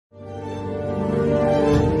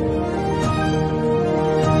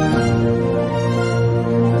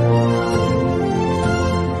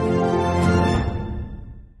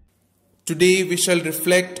Today we shall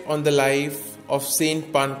reflect on the life of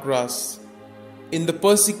St Pancras. In the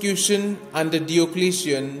persecution under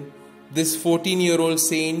Diocletian, this 14-year-old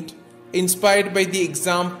saint, inspired by the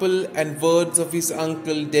example and words of his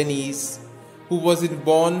uncle Denis, who was in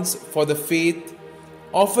bonds for the faith,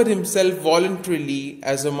 offered himself voluntarily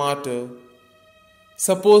as a martyr.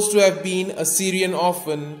 Supposed to have been a Syrian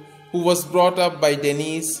orphan who was brought up by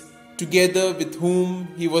Denis, together with whom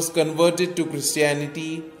he was converted to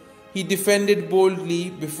Christianity, he defended boldly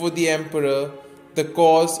before the emperor the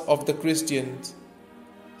cause of the Christians.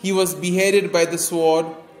 He was beheaded by the sword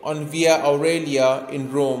on Via Aurelia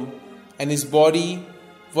in Rome, and his body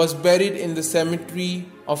was buried in the cemetery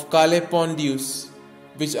of Calle Pondius,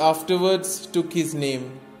 which afterwards took his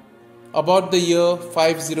name. About the year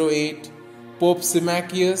 508, Pope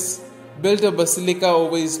Symmachus built a basilica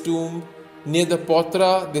over his tomb near the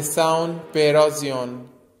Potra de San Pancras.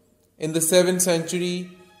 In the 7th century,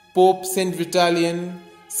 Pope St Vitalian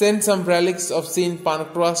sent some relics of St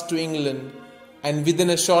Pancras to England, and within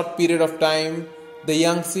a short period of time, the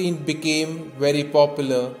young saint became very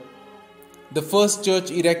popular. The first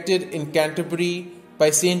church erected in Canterbury by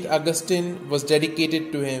St Augustine was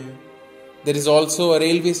dedicated to him. There is also a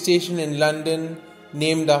railway station in London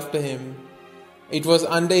named after him. It was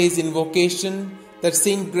under his invocation that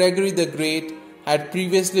St Gregory the Great had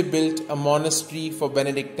previously built a monastery for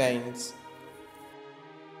Benedictines.